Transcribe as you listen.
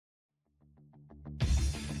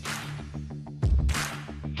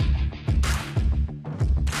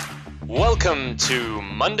Welcome to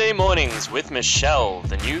Monday Mornings with Michelle,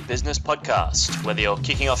 the new business podcast. Whether you're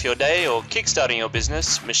kicking off your day or kickstarting your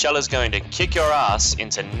business, Michelle is going to kick your ass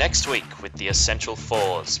into next week with the essential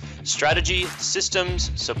fours: strategy,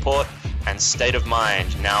 systems, support, and state of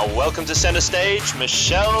mind. Now, welcome to center stage,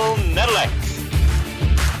 Michelle Nedelec.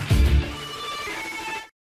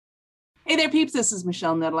 Hey there, peeps. This is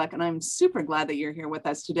Michelle Nedelec, and I'm super glad that you're here with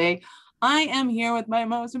us today. I am here with my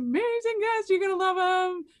most amazing guest. You're going to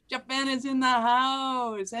love him. Jeff Venn is in the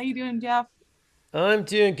house. How you doing, Jeff? I'm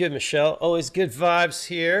doing good, Michelle. Always good vibes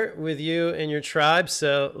here with you and your tribe.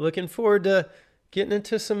 So looking forward to getting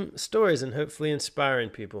into some stories and hopefully inspiring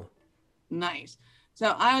people. Nice.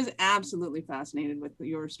 So I was absolutely fascinated with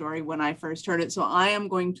your story when I first heard it. So I am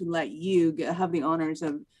going to let you have the honors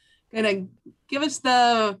of kind of give us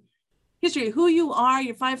the history, who you are,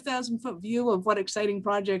 your 5,000-foot view of what exciting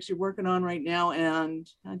projects you're working on right now, and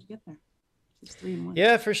how'd you get there? It's 3 in 1.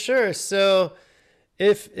 Yeah, for sure. So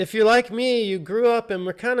if you're like me, you grew up and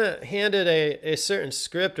we're kind of handed a certain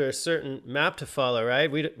script or a certain map to follow,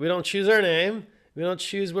 right? We don't choose our name. We don't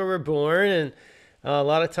choose where we're born. And a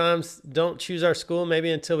lot of times don't choose our school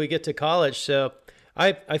maybe until we get to college. So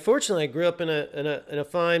I fortunately grew up in a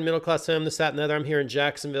fine middle-class home, this, that, and the other. I'm here in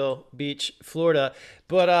Jacksonville Beach, Florida.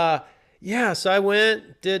 But yeah, so I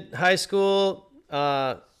went, did high school,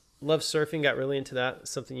 loved surfing, got really into that.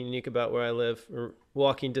 Something unique about where I live, or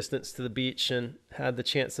walking distance to the beach, and had the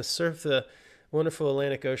chance to surf the wonderful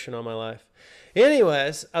Atlantic Ocean all my life.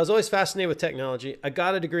 Anyways, I was always fascinated with technology. I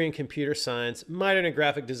got a degree in computer science, minored in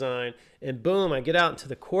graphic design, and boom, I get out into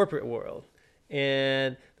the corporate world.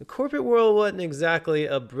 And the corporate world wasn't exactly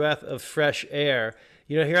a breath of fresh air.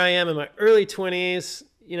 You know, here I am in my early 20s.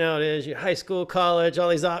 You know, it is your high school, college, all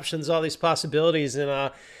these options, all these possibilities,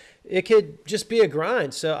 and it could just be a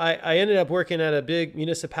grind. So I ended up working at a big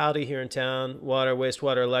municipality here in town, water,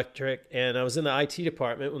 wastewater, electric, and I was in the IT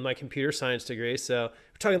department with my computer science degree. So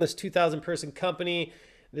we're talking this 2,000-person company,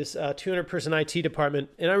 this 200-person IT department,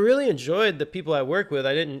 and I really enjoyed the people I work with.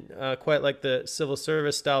 I didn't quite like the civil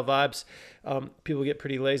service style vibes. People get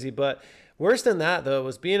pretty lazy, but worse than that, though,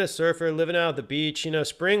 was being a surfer, living out at the beach. You know,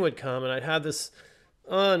 spring would come, and I'd have this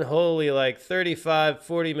unholy like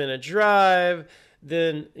 35-40 minute drive.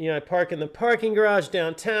 Then I park in the parking garage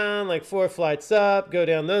downtown, like 4 flights up, go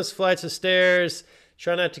down those flights of stairs,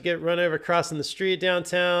 try not to get run over crossing the street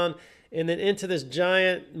downtown, and then into this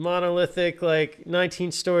giant monolithic like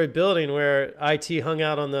 19-story building where IT hung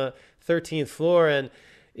out on the 13th floor. And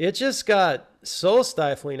it just got soul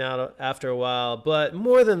stifling out after a while. But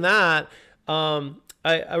more than that,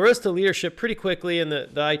 I rose to leadership pretty quickly in the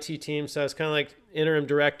IT team. So I was kind of like interim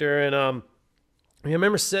director. And I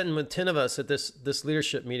remember sitting with 10 of us at this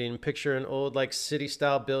leadership meeting, picture an old like city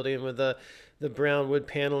style building with the brown wood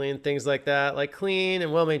paneling and things like that, like clean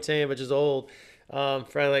and well maintained, but just old,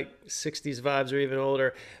 probably like 60s vibes or even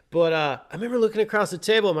older. But I remember looking across the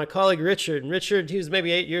table at my colleague Richard, and Richard, he was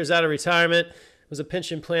maybe 8 years out of retirement, was a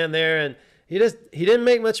pension plan there, and he didn't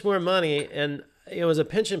make much more money, and it was a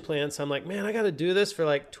pension plan. So I'm like, man, I got to do this for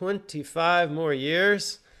like 25 more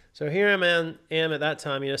years. So here I am at that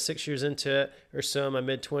time, 6 years into it or so, my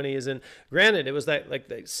mid-20s. And granted, it was like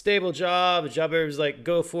the stable job, a job where it was like,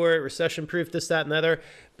 go for it, recession-proof, this, that, and the other.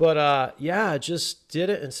 But yeah, it just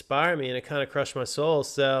didn't inspire me, and it kind of crushed my soul.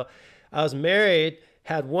 So I was married,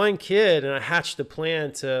 had 1 kid, and I hatched a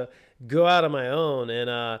plan to go out on my own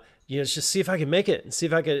and just see if I could make it and see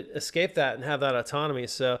if I could escape that and have that autonomy.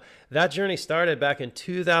 So that journey started back in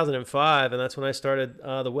 2005, and that's when I started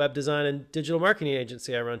the web design and digital marketing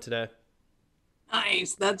agency I run today.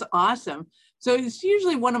 Nice. That's awesome. So it's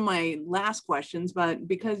usually one of my last questions, but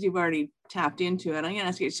because you've already tapped into it, I'm going to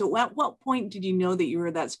ask you, so at what point did you know that you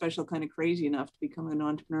were that special kind of crazy enough to become an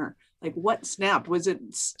entrepreneur? Like what snapped? Was it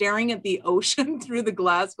staring at the ocean through the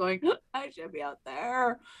glass going, I should be out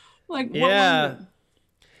there? Like, what was it?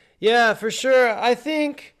 Yeah, for sure. I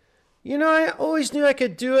think, I always knew I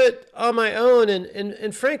could do it on my own.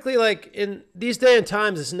 And frankly, like in these day and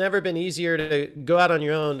times, it's never been easier to go out on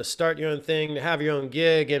your own, to start your own thing, to have your own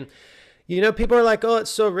gig. And, people are like, oh,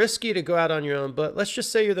 it's so risky to go out on your own. But let's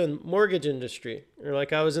just say you're the mortgage industry, or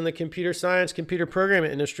like I was in the computer science, computer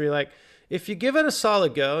programming industry. Like if you give it a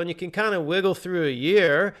solid go and you can kind of wiggle through a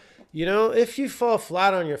year, if you fall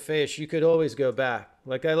flat on your face, you could always go back.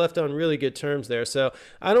 Like I left on really good terms there. So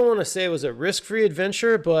I don't want to say it was a risk-free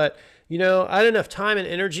adventure, but I had enough time and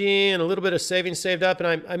energy and a little bit of savings saved up,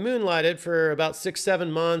 and I moonlighted for about 6-7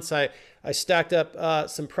 months. I stacked up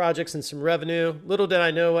some projects and some revenue. Little did I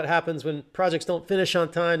know what happens when projects don't finish on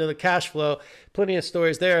time to the cash flow. Plenty of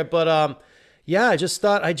stories there. But yeah, I just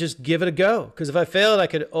thought I'd just give it a go. Because if I failed, I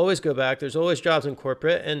could always go back. There's always jobs in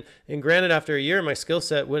corporate. And granted, after a year, my skill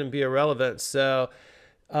set wouldn't be irrelevant. So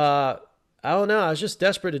I don't know. I was just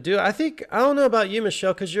desperate to do it. I don't know about you,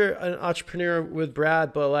 Michelle, because you're an entrepreneur with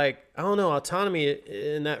Brad, but like, I don't know, autonomy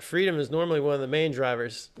and that freedom is normally one of the main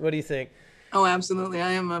drivers. What do you think? Oh, absolutely.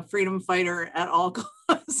 I am a freedom fighter at all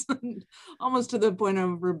costs, almost to the point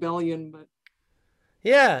of rebellion, but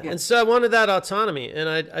Yeah. And so I wanted that autonomy, and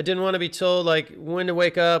I didn't want to be told like when to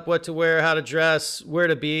wake up, what to wear, how to dress, where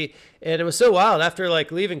to be. And it was so wild after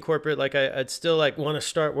like leaving corporate, like I'd still like want to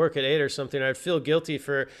start work at 8 or something. I'd feel guilty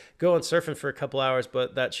for going surfing for a couple hours,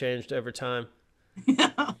 but that changed over time.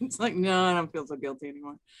 yeah, it's like, no, I don't feel so guilty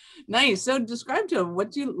anymore. Nice. So describe to him,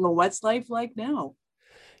 what's life like now?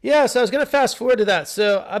 Yeah, so I was going to fast forward to that.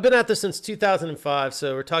 So I've been at this since 2005,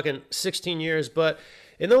 so we're talking 16 years. But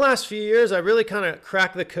in the last few years, I really kind of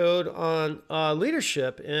cracked the code on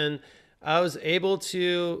leadership, and I was able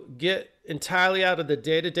to get entirely out of the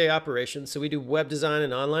day-to-day operations. So we do web design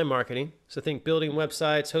and online marketing. So think building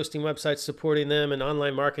websites, hosting websites, supporting them, and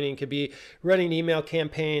online marketing could be running email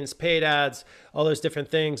campaigns, paid ads, all those different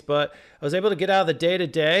things. But I was able to get out of the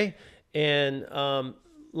day-to-day and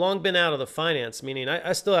long been out of the finance, meaning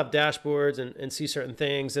I still have dashboards and see certain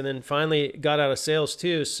things, and then finally got out of sales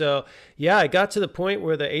too. So yeah, I got to the point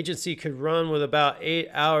where the agency could run with about 8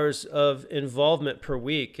 hours of involvement per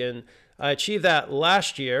week. And I achieved that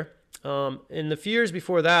last year. In the few years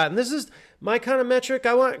before that, and this is my kind of metric,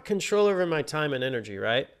 I want control over my time and energy,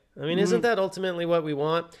 right? I mean, isn't that ultimately what we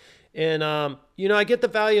want? And, I get the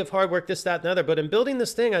value of hard work, this, that, and the other, but in building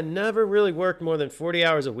this thing, I never really worked more than 40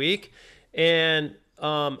 hours a week. And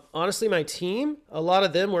honestly, my team, a lot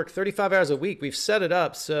of them work 35 hours a week. We've set it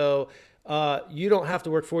up so you don't have to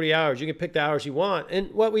work 40 hours. You can pick the hours you want.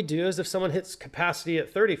 And what we do is if someone hits capacity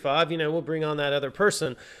at 35, we'll bring on that other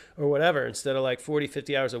person or whatever instead of like 40,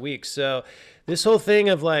 50 hours a week. So this whole thing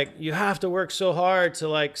of like, you have to work so hard to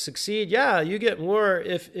like succeed. Yeah, you get more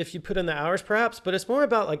if you put in the hours perhaps, but it's more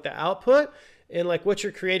about like the output and like what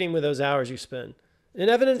you're creating with those hours you spend. And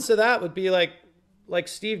evidence of that would be like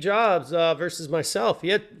Steve Jobs versus myself.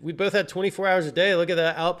 We both had 24 hours a day. Look at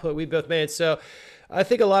that output we both made. So I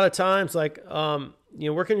think a lot of times like,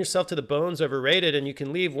 working yourself to the bone's overrated, and you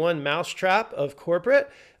can leave one mousetrap of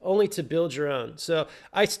corporate only to build your own. So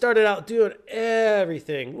I started out doing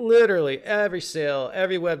everything, literally every sale,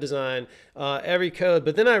 every web design, every code.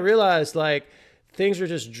 But then I realized like things were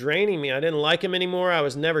just draining me. I didn't like them anymore. I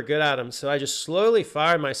was never good at them. So I just slowly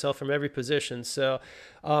fired myself from every position. So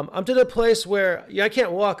I'm to the place where I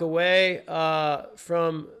can't walk away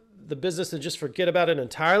from the business and just forget about it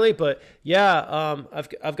entirely. But yeah,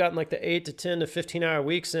 I've gotten like the 8 to 10 to 15 hour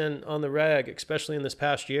weeks in on the reg, especially in this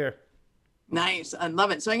past year. Nice. I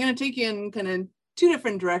love it. So I'm going to take you in kind of two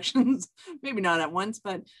different directions, maybe not at once,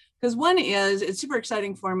 but because one is it's super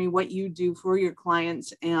exciting for me what you do for your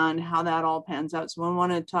clients and how that all pans out. So I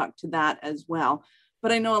want to talk to that as well.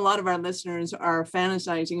 But I know a lot of our listeners are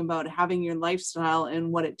fantasizing about having your lifestyle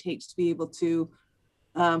and what it takes to be able to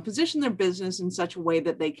position their business in such a way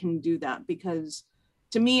that they can do that. Because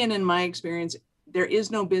to me, and in my experience, there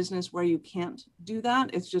is no business where you can't do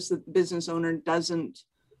that. It's just that the business owner doesn't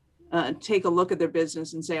take a look at their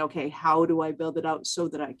business and say, okay, how do I build it out so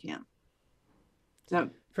that I can? Is that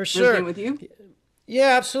for sure with you?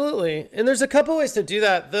 Yeah, absolutely. And there's a couple ways to do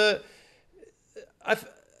that.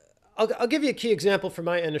 I'll give you a key example from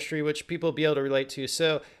my industry, which people will be able to relate to.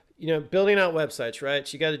 So, building out websites, right?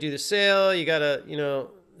 So you got to do the sale, you got to,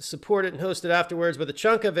 support it and host it afterwards. But the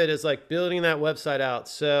chunk of it is like building that website out.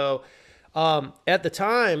 So at the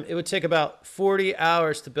time, it would take about 40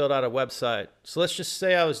 hours to build out a website. So let's just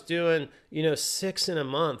say I was doing, 6 in a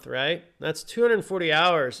month, right? That's 240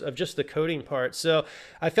 hours of just the coding part. So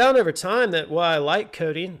I found over time that while I like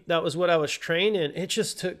coding, that was what I was trained in. It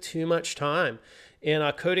just took too much time.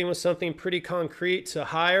 And coding was something pretty concrete to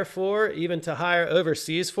hire for, even to hire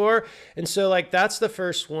overseas for. And so like, that's the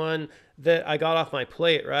first one that I got off my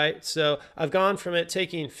plate, right? So I've gone from it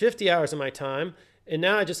taking 50 hours of my time, and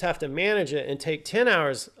now I just have to manage it and take 10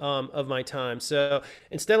 hours of my time. So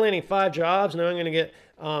instead of landing 5 jobs, now I'm going to get,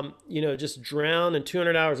 just drown in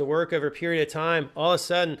 200 hours of work over a period of time. All of a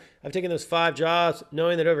sudden, I've taken those 5 jobs,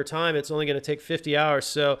 knowing that over time, it's only going to take 50 hours.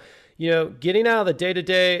 So, getting out of the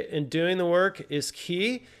day-to-day and doing the work is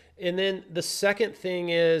key. And then the second thing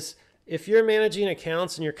is if you're managing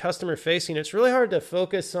accounts and you're customer facing, it's really hard to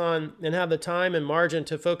focus on and have the time and margin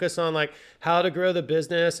to focus on like how to grow the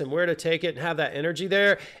business and where to take it and have that energy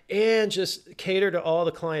there and just cater to all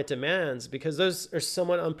the client demands, because those are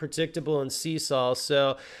somewhat unpredictable and seesaw.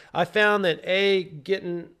 So I found that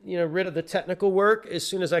getting rid of the technical work as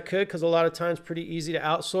soon as I could, because a lot of times pretty easy to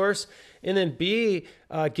outsource. And then B,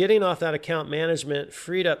 getting off that account management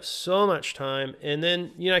freed up so much time. And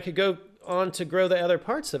then, I could go on to grow the other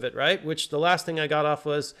parts of it, right? Which the last thing I got off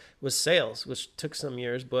was sales, which took some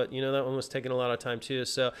years, but that one was taking a lot of time too.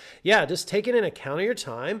 So yeah, just taking an account of your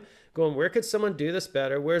time, going, where could someone do this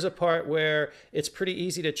better? Where's a part where it's pretty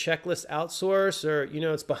easy to checklist outsource, or,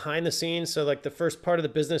 it's behind the scenes. So like the first part of the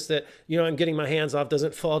business that, I'm getting my hands off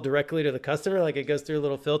doesn't fall directly to the customer. Like it goes through a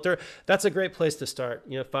little filter. That's a great place to start,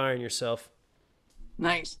 firing yourself.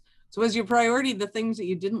 Nice. So was your priority the things that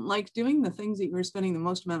you didn't like doing, the things that you were spending the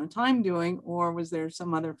most amount of time doing, or was there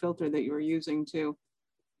some other filter that you were using to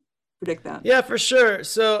predict that? Yeah, for sure.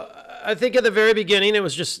 So I think at the very beginning, it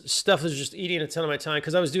was just stuff was just eating a ton of my time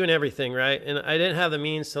because I was doing everything, right? And I didn't have the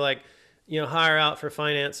means to hire out for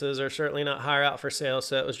finances, or certainly not hire out for sales.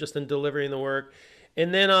 So it was just in delivering the work.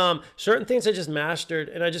 And then certain things I just mastered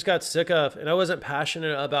and I just got sick of, and I wasn't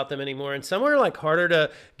passionate about them anymore. And some were like harder to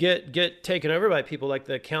get taken over by people, like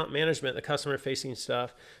the account management, the customer facing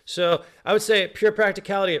stuff. So I would say pure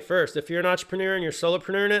practicality at first. If you're an entrepreneur and you're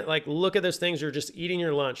solopreneur in it, like look at those things you're just eating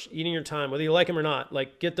your lunch, eating your time, whether you like them or not,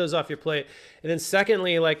 like get those off your plate. And then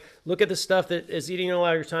secondly, like look at the stuff that is eating a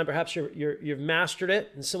lot of your time. Perhaps you've mastered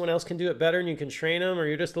it and someone else can do it better and you can train them, or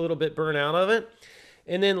you're just a little bit burnt out of it.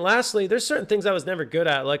 And then lastly, there's certain things I was never good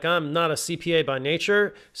at. Like I'm not a CPA by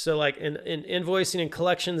nature. So like in invoicing and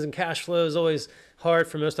collections and cash flow is always hard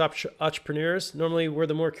for most entrepreneurs. Normally we're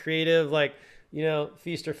the more creative, like,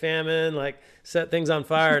 feast or famine, like set things on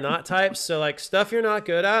fire, not types. So like stuff you're not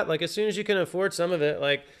good at, like as soon as you can afford some of it,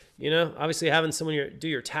 like, obviously having someone do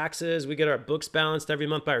your taxes, we get our books balanced every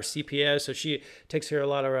month by our CPA. So she takes care of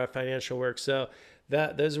a lot of our financial work. So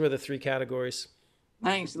those were the three categories.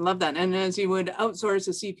 Nice. Love that. And as you would outsource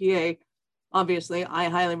a CPA, obviously, I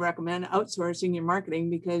highly recommend outsourcing your marketing,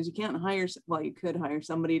 because you can't you could hire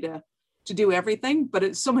somebody to do everything, but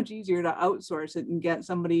it's so much easier to outsource it and get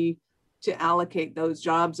somebody to allocate those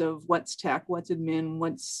jobs of what's tech, what's admin,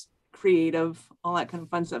 what's creative, all that kind of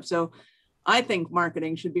fun stuff. So I think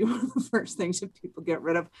marketing should be one of the first things that people get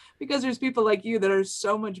rid of, because there's people like you that are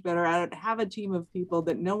so much better at it, have a team of people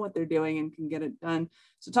that know what they're doing and can get it done.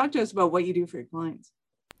 So talk to us about what you do for your clients.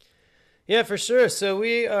 Yeah, for sure. So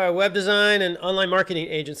we are a web design and online marketing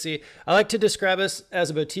agency. I like to describe us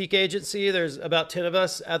as a boutique agency. There's about 10 of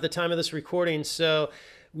us at the time of this recording. So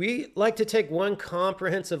we like to take one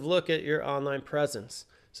comprehensive look at your online presence.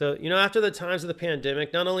 So, after the times of the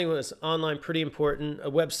pandemic, not only was online pretty important, a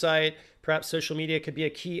website, perhaps social media could be a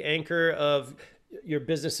key anchor of your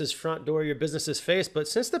business's front door, your business's face. But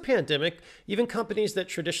since the pandemic, even companies that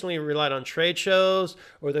traditionally relied on trade shows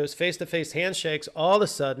or those face-to-face handshakes, all of a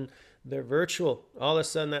sudden, they're virtual. All of a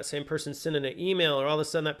sudden, that same person's sending an email, or all of a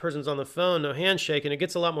sudden that person's on the phone, no handshake, and it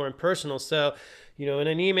gets a lot more impersonal. So, in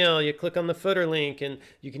an email, you click on the footer link and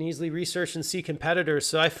you can easily research and see competitors.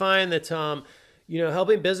 So I find that,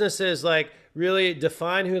 helping businesses like really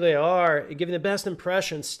define who they are, giving the best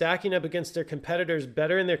impression, stacking up against their competitors,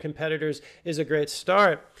 bettering their competitors is a great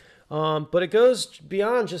start. But it goes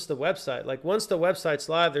beyond just the website. Like once the website's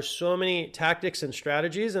live, there's so many tactics and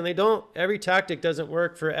strategies, and every tactic doesn't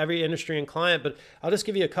work for every industry and client, but I'll just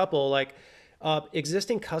give you a couple. Like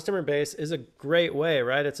existing customer base is a great way,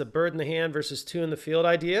 right? It's a bird in the hand versus two in the field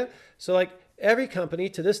idea. So like every company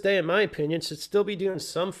to this day, in my opinion, should still be doing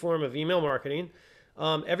some form of email marketing.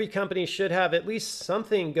 Every company should have at least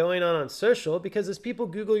something going on social, because as people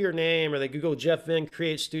Google your name, or they Google Jeff Venn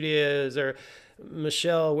Create Studios, or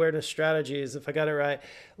Michelle Awareness Strategies, if I got it right,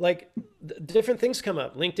 like different things come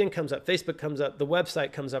up. LinkedIn comes up, Facebook comes up, the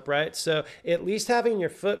website comes up, right? So at least having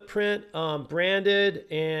your footprint branded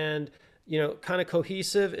and kind of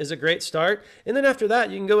cohesive is a great start. And then after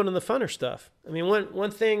that, you can go into the funner stuff. I mean,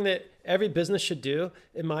 one thing that every business should do,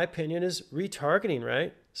 in my opinion, is retargeting,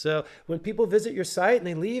 right? So when people visit your site and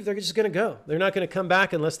they leave, they're just going to go. They're not going to come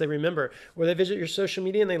back unless they remember. Or they visit your social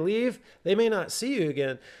media and they leave, they may not see you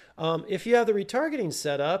again. If you have the retargeting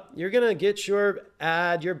set up, you're going to get your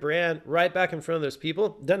add your brand right back in front of those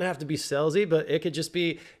people. Doesn't have to be salesy, but it could just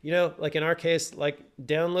be, like in our case, like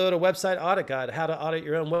download a website audit guide, how to audit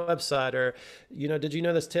your own website, or, did you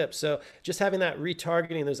know this tip? So just having that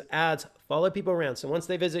retargeting, those ads, follow people around. So once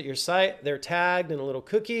they visit your site, they're tagged in a little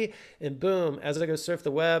cookie, and boom, as I go surf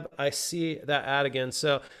the web, I see that ad again.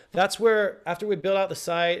 So that's where, after we build out the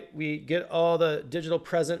site, we get all the digital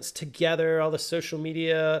presence together, all the social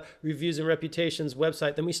media, reviews and reputations,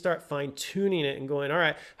 website. Then we start fine tuning it and going, all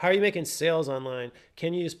right, how are you making sales online?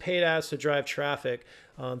 Can you use paid ads to drive traffic?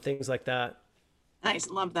 Things like that. Nice.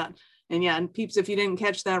 Love that. And yeah, and peeps, if you didn't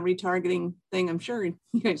catch that retargeting thing, I'm sure you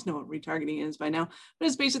guys know what retargeting is by now, but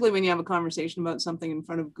it's basically when you have a conversation about something in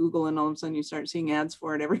front of Google and all of a sudden you start seeing ads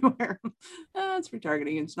for it everywhere. It's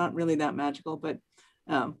retargeting. It's not really that magical, but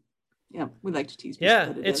yeah, we like to tease people.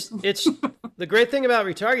 Yeah, it's the great thing about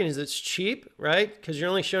retargeting is it's cheap, right? Because you're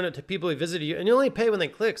only showing it to people who visited you, and you only pay when they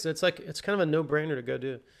click. So it's kind of a no-brainer to go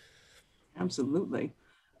do. Absolutely.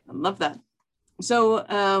 I love that.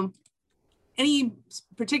 So any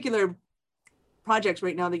particular projects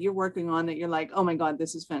right now that you're working on that you're like, oh my God,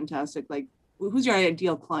 this is fantastic. Like, who's your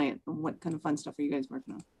ideal client and what kind of fun stuff are you guys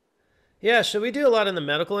working on? Yeah, so we do a lot in the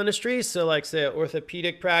medical industry. So like say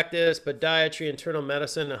orthopedic practice, podiatry, internal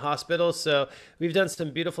medicine, and hospitals. So we've done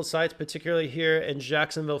some beautiful sites, particularly here in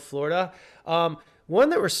Jacksonville, Florida. One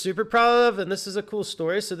that we're super proud of, and this is a cool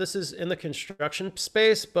story. So this is in the construction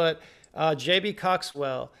space, but JB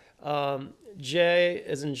Coxwell, J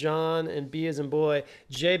as in John and B as in boy,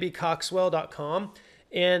 jbcoxwell.com.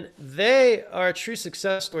 And they are a true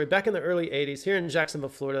success story. Back in the early 80s here in Jacksonville,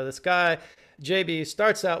 Florida, this guy, JB,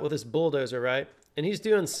 starts out with this bulldozer, right? And he's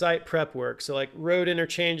doing site prep work. So like road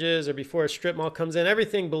interchanges or before a strip mall comes in,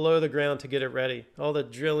 everything below the ground to get it ready. All the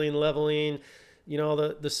drilling, leveling, all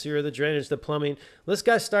the sewer, the drainage, the plumbing. Well, this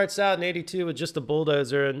guy starts out in 82 with just a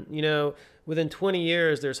bulldozer. And, within 20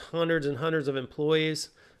 years, there's hundreds and hundreds of employees.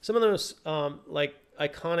 Some of those like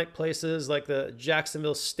iconic places like the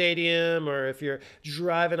Jacksonville Stadium, or if you're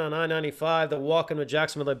driving on I-95, the walk into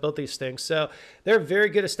Jacksonville, they built these things. So they're a very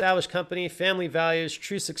good established company, family values,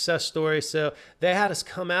 true success story. So they had us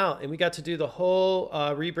come out and we got to do the whole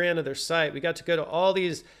rebrand of their site. We got to go to all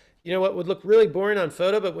these, what would look really boring on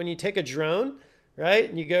photo, but when you take a drone, right,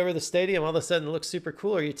 and you go over the stadium, all of a sudden it looks super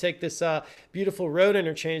cool. Or you take this beautiful road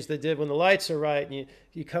interchange they did when the lights are right, and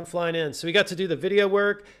you come flying in. So we got to do the video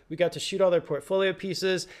work. We got to shoot all their portfolio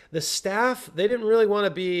pieces. The staff, they didn't really want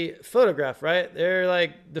to be photographed, right? They're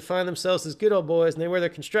like, define themselves as good old boys, and they wear their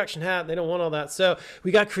construction hat, and they don't want all that. So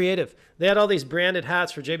we got creative. They had all these branded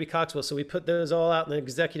hats for JB Coxwell, so we put those all out in the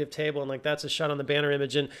executive table, and like that's a shot on the banner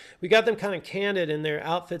image. And we got them kind of candid in their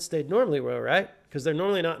outfits they'd normally wear, right? Because they're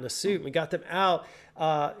normally not in a suit. We got them out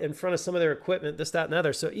in front of some of their equipment, this, that, and the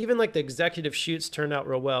other. So even like the executive shoots turned out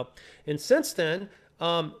real well. And since then,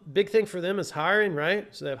 big thing for them is hiring,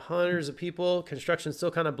 right? So they have hundreds of people. Construction's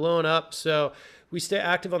still kind of blowing up. So we stay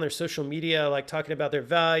active on their social media, like talking about their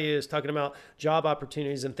values, talking about job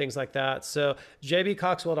opportunities and things like that. So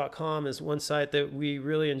jbcoxwell.com is one site that we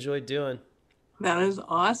really enjoy doing. That is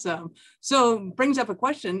awesome. So brings up a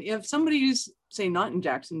question. If somebody's, say, not in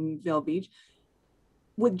Jacksonville Beach,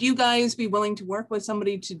 would you guys be willing to work with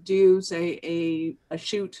somebody to do, say, a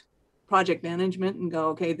shoot project management and go,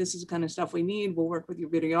 okay, this is the kind of stuff we need. We'll work with your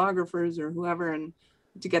videographers or whoever and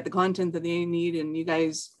to get the content that they need, and you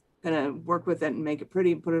guys kind of work with it and make it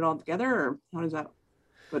pretty and put it all together? Or how does that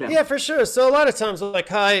go down? Yeah, for sure. So a lot of times like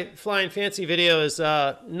high flying fancy video is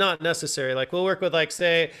not necessary. Like we'll work with like,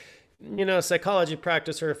 say, psychology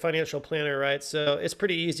practice or a financial planner, right? So it's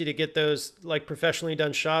pretty easy to get those like professionally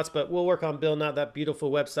done shots, but we'll work on building out that beautiful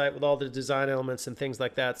website with all the design elements and things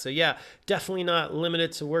like that. So yeah, definitely not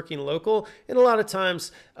limited to working local. And a lot of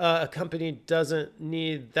times a company doesn't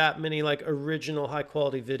need that many like original high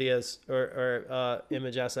quality videos or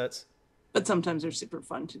image assets. But sometimes they're super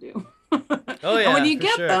fun to do. Oh yeah. And when you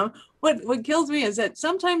get them, what kills me is that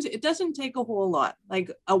sometimes it doesn't take a whole lot. Like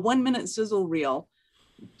a 1-minute sizzle reel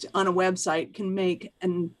on a website can make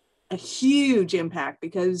a huge impact,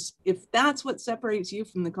 because if that's what separates you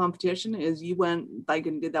from the competition is you went like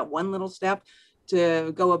and did that one little step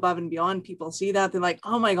to go above and beyond, people see that, they're like,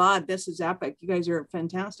 oh my God, this is epic. You guys are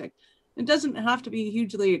fantastic. It doesn't have to be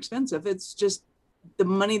hugely expensive. It's just the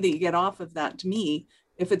money that you get off of that. To me,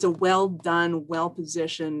 if it's a well done, well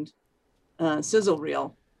positioned sizzle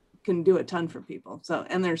reel, can do a ton for people. So,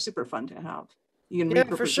 and they're super fun to have. You can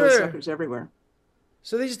repurpose those suckers everywhere.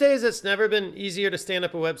 So these days, it's never been easier to stand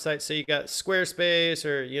up a website. So you got Squarespace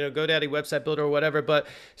or, GoDaddy Website Builder or whatever. But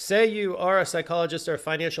say you are a psychologist or a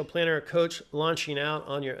financial planner or coach launching out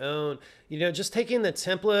on your own, just taking the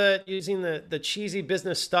template, using the cheesy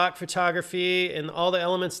business stock photography and all the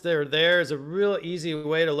elements that are there is a real easy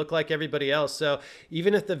way to look like everybody else. So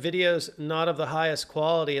even if the video's not of the highest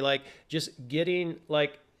quality, like just getting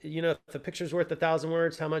if the picture's worth 1,000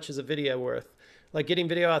 words, how much is a video worth? Like getting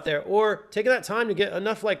video out there, or taking that time to get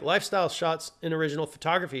enough like lifestyle shots in original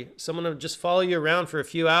photography. Someone will just follow you around for a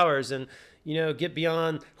few hours and, get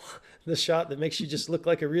beyond the shot that makes you just look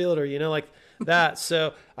like a realtor, like that.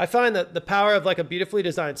 So I find that the power of like a beautifully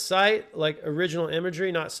designed site, like original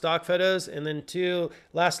imagery, not stock photos. And then two,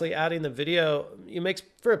 lastly, adding the video, it makes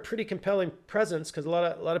for a pretty compelling presence because a lot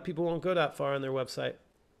of people won't go that far on their website.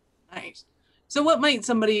 Nice. So what might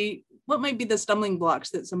be the stumbling blocks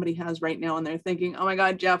that somebody has right now and they're thinking, oh my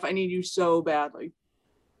God, Jeff, I need you so badly?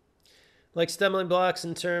 Like stumbling blocks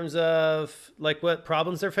in terms of like what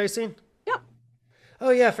problems they're facing? Yeah.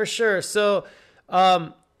 Oh yeah, for sure. So,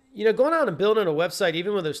 going out and building a website,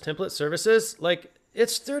 even with those template services, like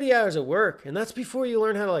it's 30 hours of work. And that's before you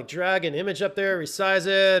learn how to like drag an image up there, resize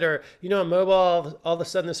it, or, on mobile, all of a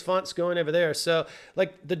sudden this font's going over there. So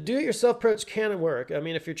like the do-it-yourself approach can work. I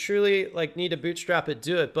mean, if you truly like need to bootstrap it,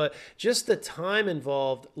 do it. But just the time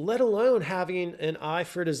involved, let alone having an eye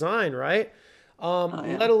for design, right?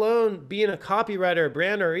 Let alone being a copywriter, a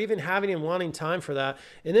brander, or even having and wanting time for that.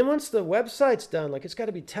 And then once the website's done, like it's got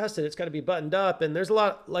to be tested, it's got to be buttoned up. And there's a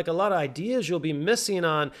lot of ideas you'll be missing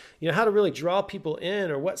on, how to really draw people in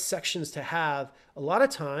or what sections to have. A lot of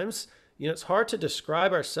times, it's hard to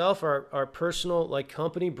describe ourselves, our personal like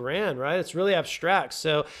company brand, right? It's really abstract.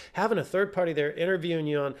 So having a third party there interviewing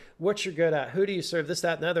you on what you're good at, who do you serve, this,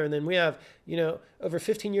 that, and other. And then we have, over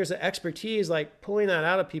 15 years of expertise, like pulling that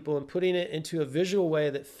out of people and putting it into a visual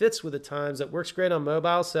way that fits with the times, that works great on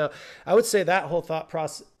mobile. So I would say that whole thought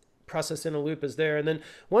process in a loop is there. And then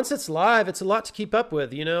once it's live, it's a lot to keep up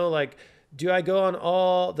with, like, do I go on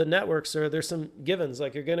all the networks, or there's some givens?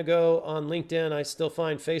 Like you're going to go on LinkedIn. I still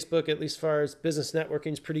find Facebook, at least as far as business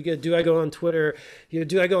networking, is pretty good. Do I go on Twitter?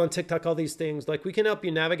 Do I go on TikTok? All these things. Like we can help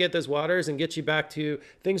you navigate those waters and get you back to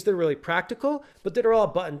things that are really practical, but that are all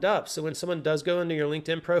buttoned up. So when someone does go into your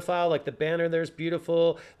LinkedIn profile, like the banner there's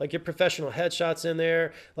beautiful, like your professional headshots in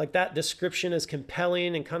there, like that description is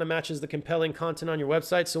compelling and kind of matches the compelling content on your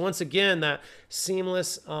website. So once again, that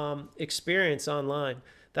seamless experience online,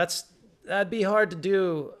 that'd be hard to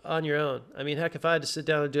do on your own. I mean, heck, if I had to sit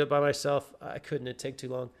down and do it by myself, I couldn't. It'd take too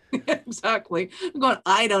long. Exactly. I'm going,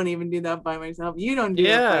 I don't even do that by myself. You don't do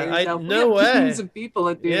it by yourself. No way. Teams of people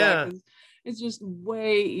that do that. It's just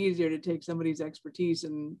way easier to take somebody's expertise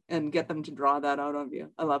and get them to draw that out of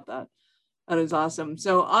you. I love that. That is awesome.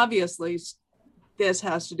 So obviously, this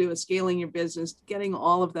has to do with scaling your business, getting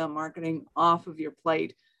all of that marketing off of your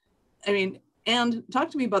plate. I mean, and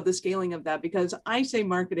talk to me about the scaling of that, because I say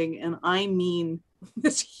marketing and I mean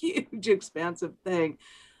this huge, expansive thing.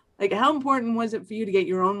 Like, how important was it for you to get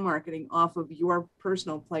your own marketing off of your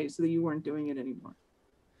personal plate so that you weren't doing it anymore?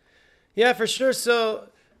 Yeah, for sure. So,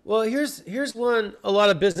 well, here's one a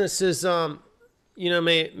lot of businesses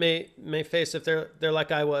may face if they're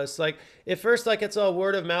like I was. Like at first, like it's all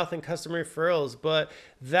word of mouth and customer referrals, but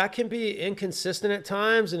that can be inconsistent at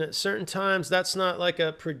times, and at certain times that's not like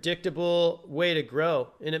a predictable way to grow,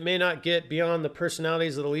 and it may not get beyond the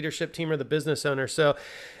personalities of the leadership team or the business owner. So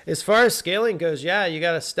as far as scaling goes, yeah, you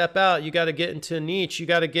got to step out, you got to get into a niche, you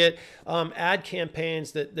got to get ad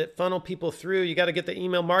campaigns that funnel people through, you got to get the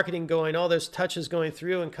email marketing going, all those touches going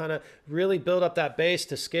through, and kind of really build up that base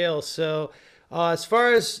to scale. So as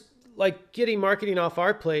far as like getting marketing off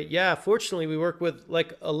our plate, yeah, fortunately we work with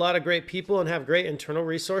like a lot of great people and have great internal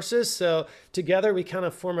resources. So together we kind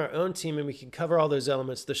of form our own team and we can cover all those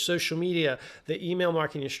elements: the social media, the email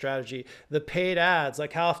marketing strategy, the paid ads,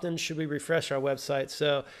 like how often should we refresh our website.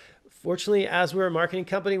 So fortunately, as we're a marketing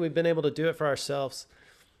company, we've been able to do it for ourselves.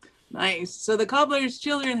 Nice. So the cobbler's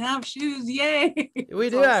children have shoes. Yay. We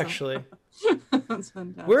do, awesome. Actually. That's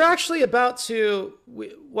fantastic. We're actually about to,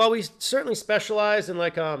 while we certainly specialize in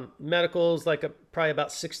like medicals, like probably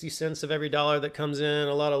about 60 cents of every dollar that comes in,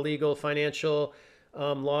 a lot of legal, financial,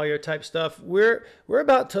 lawyer type stuff. We're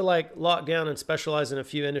about to like lock down and specialize in a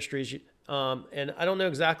few industries. And I don't know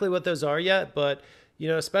exactly what those are yet, but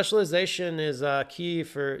specialization is key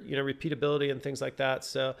for, repeatability and things like that.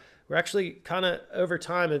 So we're actually kind of over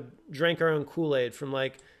time have drank our own Kool-Aid from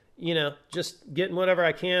like, just getting whatever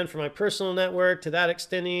I can from my personal network to that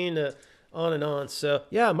extending to on and on. So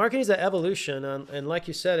yeah, marketing is an evolution. And like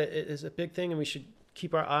you said, it is a big thing and we should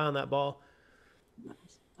keep our eye on that ball.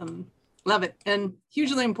 Love it. And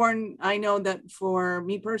hugely important. I know that for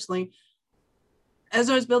me personally, as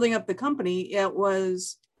I was building up the company,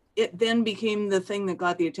 it then became the thing that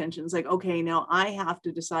got the attention. It's like, okay, now I have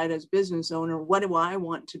to decide as business owner, what do I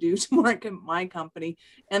want to do to market my company?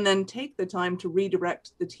 And then take the time to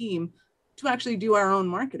redirect the team to actually do our own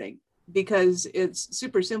marketing, because it's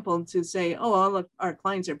super simple to say, oh, well, look, our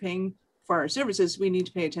clients are paying for our services. We need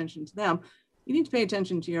to pay attention to them. You need to pay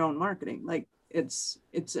attention to your own marketing. Like it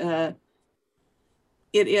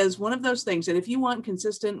is one of those things that if you want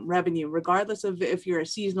consistent revenue, regardless of if you're a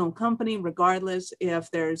seasonal company, regardless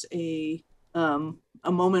if there's a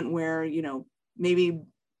moment where, maybe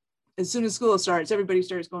as soon as school starts, everybody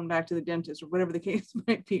starts going back to the dentist or whatever the case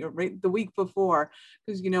might be, or right the week before,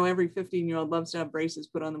 because, every 15-year-old loves to have braces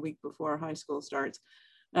put on the week before high school starts.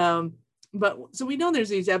 But so we know there's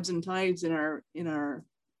these ebbs and tides in our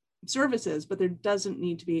services, but there doesn't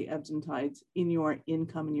need to be ebbs and tides in your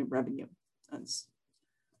income and your revenue. To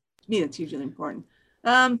me, that's hugely important.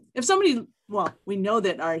 We know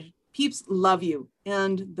that our peeps love you,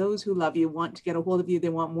 and those who love you want to get a hold of you. They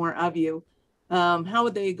want more of you. How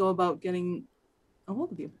would they go about getting a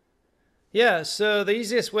hold of you? Yeah, so the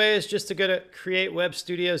easiest way is just to go to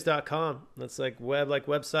createwebstudios.com. That's like web, like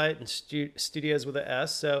website, and studios with an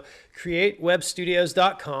S. So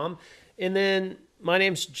createwebstudios.com. And then my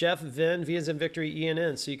name's Jeff Venn, V as in Victory,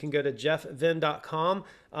 E-N-N. So you can go to jeffvenn.com.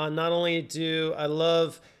 Not only do I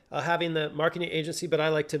love having the marketing agency, but I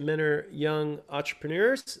like to mentor young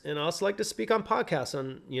entrepreneurs, and I also like to speak on podcasts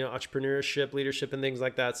on entrepreneurship, leadership, and things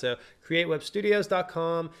like that. So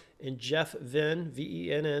createwebstudios.com and jeffvenn,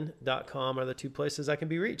 VENN.com are the two places I can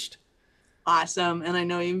be reached. Awesome. And I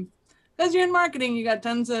know because you're in marketing, you got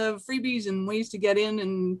tons of freebies and ways to get in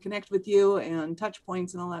and connect with you and touch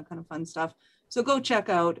points and all that kind of fun stuff. So go check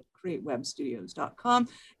out createwebstudios.com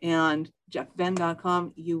and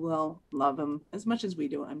jeffvenn.com. You will love them as much as we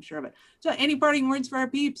do, I'm sure of it. So any parting words for our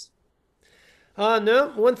peeps?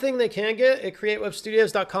 No. One thing they can get at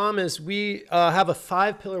createwebstudios.com is we have a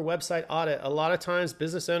 5-pillar website audit. A lot of times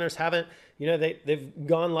business owners haven't, they've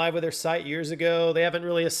gone live with their site years ago. They haven't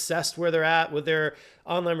really assessed where they're at with their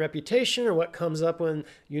online reputation or what comes up when,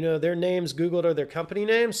 their name's Googled or their company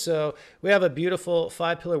name. So we have a beautiful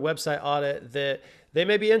 5-pillar website audit that they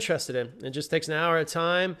may be interested in. It just takes an hour at a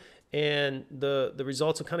time, and the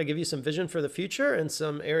results will kind of give you some vision for the future and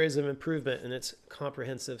some areas of improvement, and it's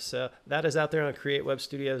comprehensive. So that is out there on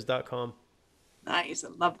createwebstudios.com. Nice. I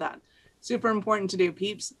love that. Super important to do,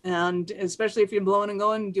 peeps. And especially if you're blowing and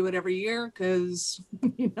going, do it every year, because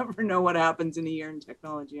you never know what happens in a year in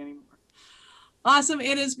technology anymore. Awesome.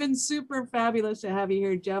 It has been super fabulous to have you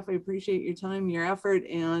here, Jeff. I appreciate your time, your effort,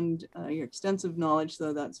 and your extensive knowledge.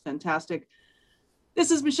 So that's fantastic. This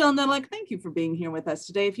is Michelle Nedlick. Thank you for being here with us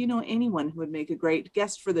today. If you know anyone who would make a great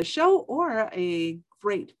guest for the show or a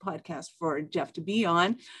great podcast for Jeff to be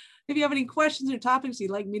on, if you have any questions or topics you'd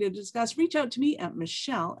like me to discuss, reach out to me at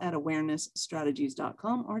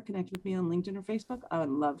michelle@awarenessstrategies.com or connect with me on LinkedIn or Facebook. I would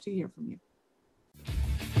love to hear from you.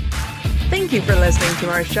 Thank you for listening to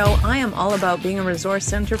our show. I am all about being a resource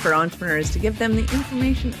center for entrepreneurs to give them the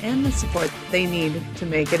information and the support they need to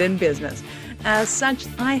make it in business. As such,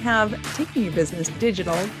 I have Taking Your Business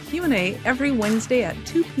Digital Q&A every Wednesday at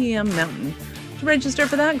 2 p.m. Mountain. To register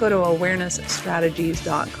for that, go to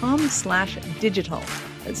awarenessstrategies.com/digital.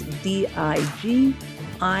 That's DIGITAL.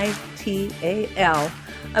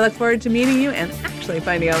 I look forward to meeting you and actually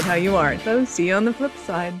finding out how you are. So see you on the flip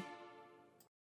side.